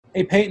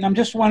Hey, Peyton, I'm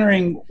just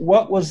wondering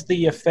what was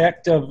the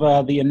effect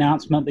of the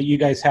announcement that you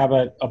guys have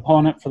an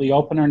opponent for the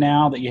opener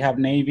now, that you have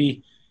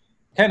Navy?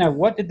 Kind of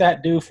what did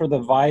that do for the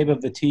vibe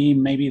of the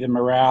team, maybe the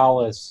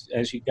morale as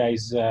you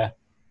guys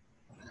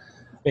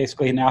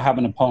basically now have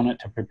an opponent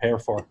to prepare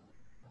for?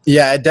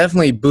 Yeah, it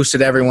definitely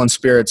boosted everyone's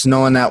spirits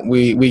knowing that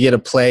we get to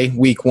play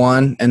week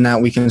one and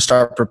that we can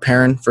start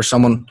preparing for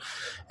someone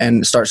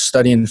and start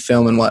studying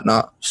film and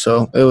whatnot.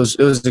 So it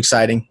was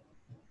exciting.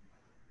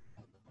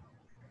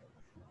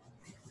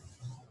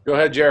 Go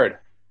ahead, Jared.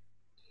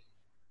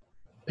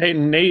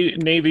 Peyton,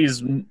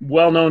 Navy's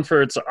well known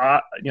for its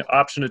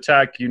option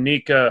attack,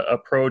 unique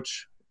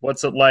approach.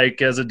 What's it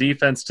like as a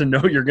defense to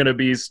know you're going to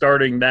be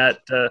starting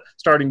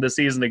the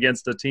season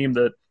against a team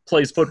that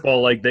plays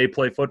football like they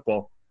play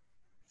football?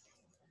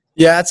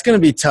 Yeah, it's going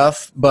to be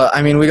tough, but,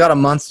 I mean, we got a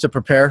month to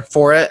prepare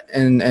for it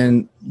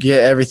and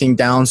get everything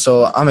down,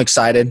 so I'm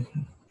excited.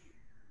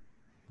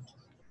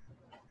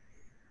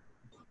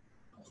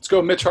 Let's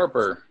go Mitch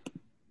Harper.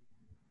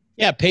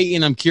 Yeah,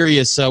 Peyton, I'm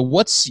curious,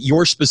 what's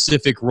your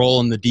specific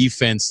role in the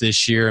defense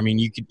this year? I mean,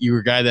 you were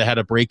a guy that had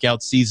a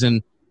breakout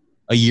season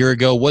a year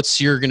ago.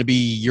 What's going to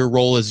be your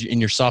role in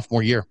your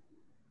sophomore year?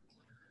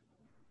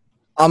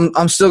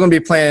 I'm still going to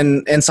be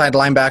playing inside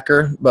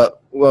linebacker,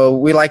 but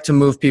we like to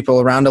move people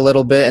around a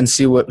little bit and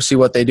see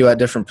what they do at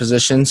different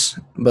positions.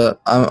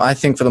 But I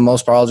think for the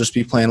most part, I'll just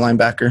be playing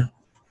linebacker.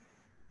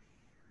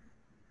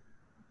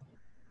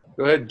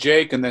 Go ahead,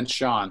 Jake, and then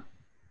Sean.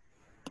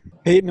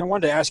 Peyton, I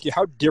wanted to ask you,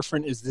 how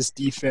different is this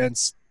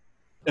defense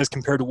as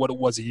compared to what it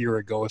was a year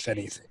ago, if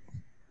anything?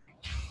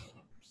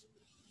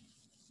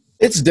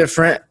 It's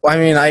different. I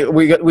mean,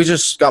 we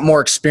just got more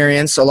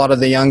experience. A lot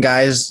of the young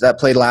guys that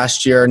played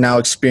last year are now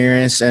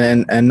experienced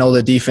and know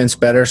the defense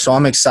better. So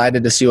I'm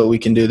excited to see what we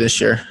can do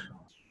this year.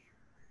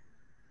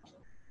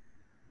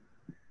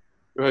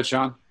 Go ahead,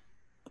 Sean.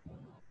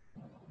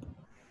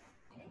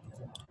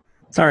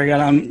 Sorry, I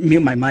got to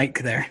mute my mic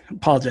there.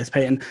 Apologize,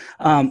 Peyton.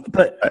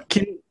 But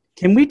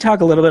can we talk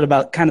a little bit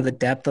about kind of the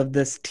depth of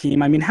this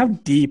team? I mean, how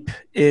deep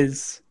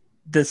is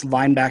this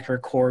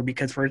linebacker core?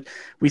 Because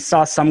we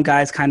saw some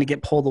guys kind of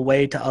get pulled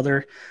away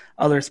to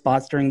other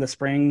spots during the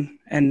spring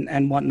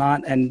and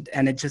whatnot, and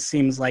it just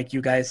seems like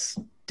you guys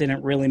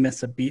didn't really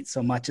miss a beat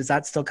so much. Is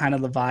that still kind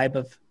of the vibe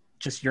of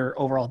just your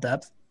overall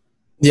depth?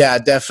 Yeah,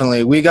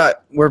 definitely.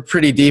 We're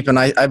pretty deep, and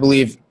I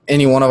believe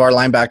any one of our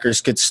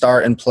linebackers could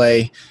start and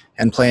play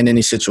in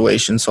any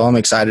situation. So I'm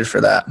excited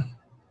for that.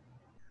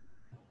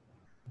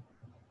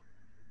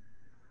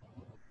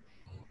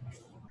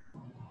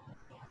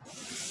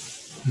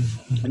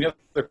 Any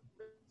other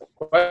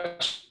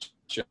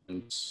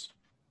questions?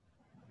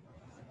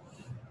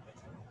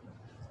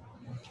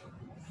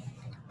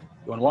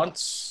 Going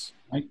once?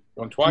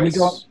 Going twice?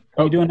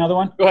 Can we do another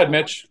one? Go ahead,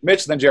 Mitch.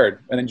 Mitch, then Jared,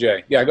 and then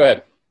Jay. Yeah, go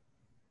ahead.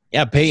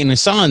 Yeah, Peyton, I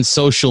saw on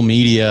social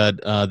media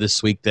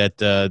this week that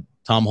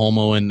Tom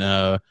Holmoe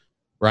and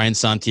Ryan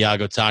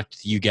Santiago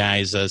talked to you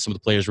guys. Some of the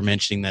players were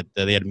mentioning that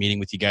they had a meeting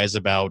with you guys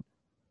about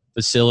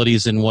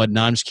facilities and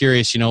whatnot. I'm just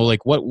curious,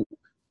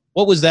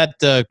 what was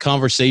that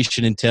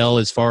conversation entail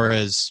as far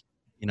as,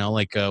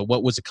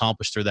 what was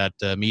accomplished through that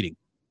meeting?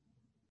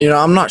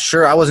 I'm not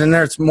sure. I was in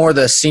there. It's more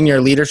the senior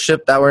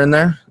leadership that were in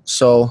there.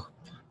 So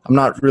I'm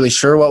not really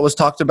sure what was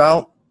talked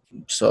about.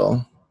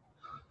 So.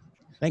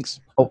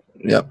 Thanks. Oh,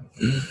 yep.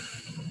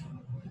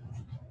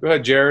 Go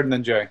ahead, Jared, and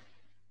then Jay.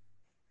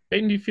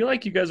 Peyton, do you feel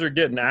like you guys are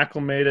getting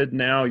acclimated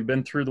now? You've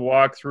been through the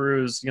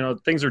walkthroughs.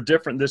 Things are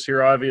different this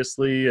year,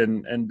 obviously,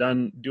 and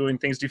doing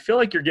things. Do you feel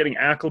like you're getting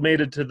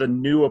acclimated to the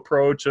new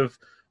approach of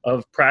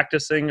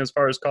practicing as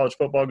far as college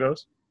football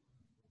goes?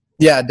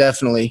 Yeah,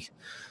 definitely.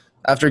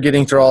 After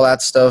getting through all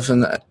that stuff,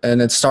 and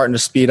it's starting to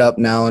speed up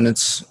now, and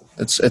it's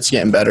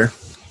getting better.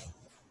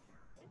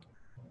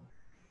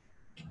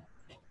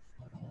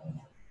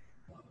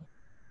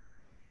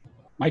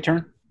 My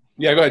turn?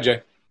 Yeah, go ahead,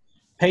 Jay.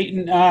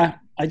 Peyton,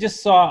 I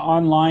just saw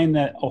online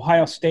that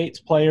Ohio State's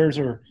players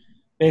are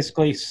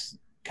basically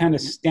kind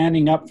of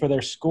standing up for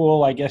their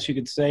school, I guess you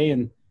could say,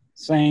 and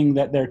saying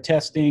that their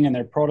testing and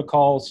their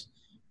protocols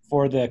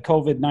for the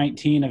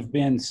COVID-19 have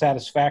been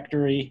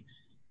satisfactory.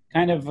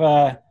 Kind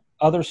of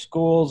other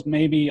schools,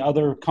 maybe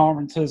other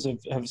conferences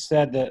have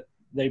said that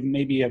they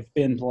maybe have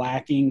been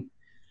lacking.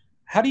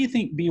 How do you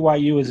think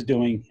BYU is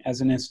doing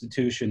as an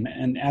institution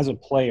and as a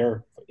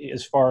player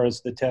as far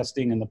as the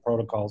testing and the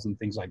protocols and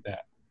things like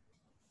that?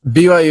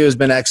 BYU has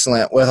been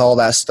excellent with all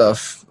that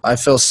stuff. I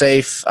feel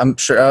safe. I'm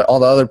sure all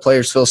the other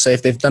players feel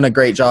safe. They've done a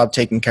great job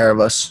taking care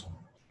of us.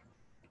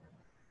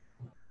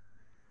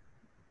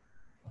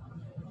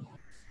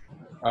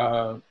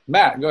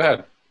 Matt, go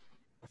ahead.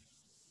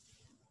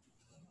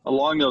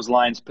 Along those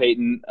lines,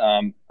 Peyton,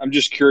 I'm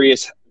just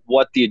curious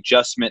what the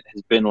adjustment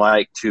has been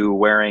like to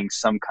wearing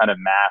some kind of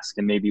mask,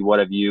 and maybe what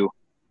have you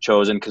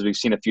chosen? Because we've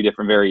seen a few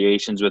different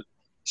variations with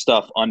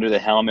stuff under the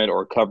helmet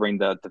or covering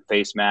the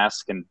face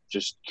mask, and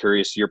just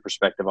curious your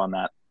perspective on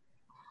that.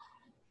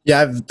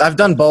 Yeah, I've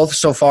done both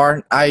so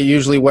far. I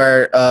usually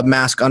wear a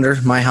mask under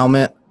my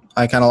helmet.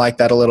 I kind of like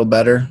that a little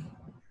better.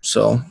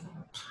 So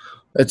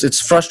it's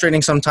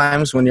frustrating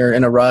sometimes when you're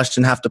in a rush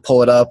and have to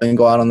pull it up and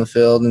go out on the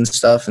field and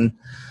stuff,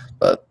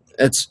 but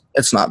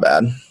it's not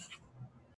bad.